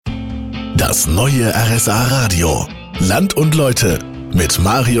Das neue RSA Radio. Land und Leute mit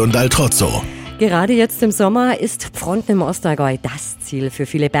Marion Daltrozzo. Gerade jetzt im Sommer ist Pfronten im Ostergäu das Ziel für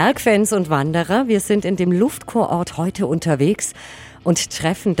viele Bergfans und Wanderer. Wir sind in dem Luftkurort heute unterwegs und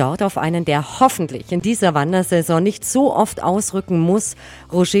treffen dort auf einen, der hoffentlich in dieser Wandersaison nicht so oft ausrücken muss.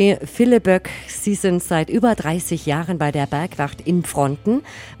 Roger Phileböck, Sie sind seit über 30 Jahren bei der Bergwacht in Pfronten.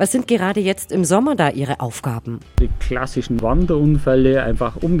 Was sind gerade jetzt im Sommer da Ihre Aufgaben? Die klassischen Wanderunfälle,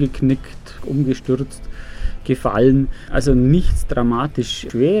 einfach umgeknickt, umgestürzt, gefallen. Also nichts dramatisch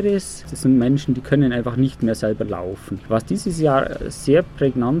Schweres. Das sind Menschen, die können einfach nicht mehr selber laufen. Was dieses Jahr sehr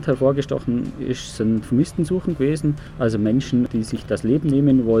prägnant hervorgestochen ist, sind Vermisstensuchen gewesen. Also Menschen, die sich das Leben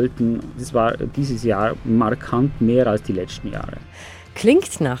nehmen wollten. Das war dieses Jahr markant mehr als die letzten Jahre.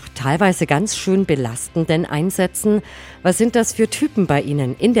 Klingt nach teilweise ganz schön belastenden Einsätzen. Was sind das für Typen bei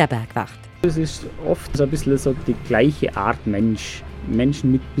Ihnen in der Bergwacht? Es ist oft so ein bisschen so die gleiche Art Mensch.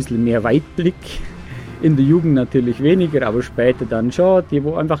 Menschen mit ein bisschen mehr Weitblick. In der Jugend natürlich weniger, aber später dann schon, die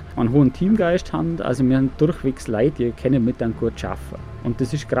wo einfach einen hohen Teamgeist haben. Also wir haben durchwegs Leute, die können mit dann gut arbeiten. Und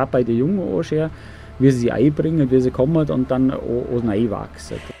das ist gerade bei den Jungen auch schon, wie sie sich einbringen, wie sie kommen und dann auch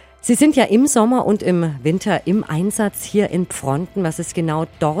reinwachsen. Sie sind ja im Sommer und im Winter im Einsatz hier in Pfronten. Was ist genau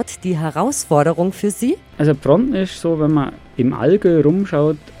dort die Herausforderung für Sie? Also Pfronten ist so, wenn man im Allgäu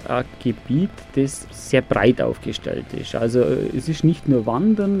rumschaut, ein Gebiet, das sehr breit aufgestellt ist. Also es ist nicht nur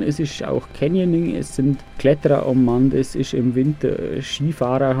Wandern, es ist auch Canyoning, es sind Kletterer am Land, es ist im Winter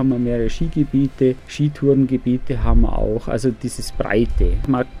Skifahrer, haben wir mehrere Skigebiete, Skitourengebiete haben wir auch. Also dieses Breite.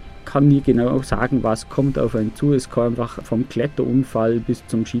 Man kann nie genau sagen, was kommt auf einen zu. Es kann einfach vom Kletterunfall bis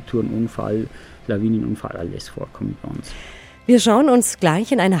zum Skitourenunfall, Lawinenunfall, alles vorkommen bei uns. Wir schauen uns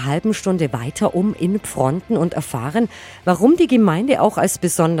gleich in einer halben Stunde weiter in Pfronten und erfahren, warum die Gemeinde auch als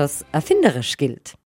besonders erfinderisch gilt.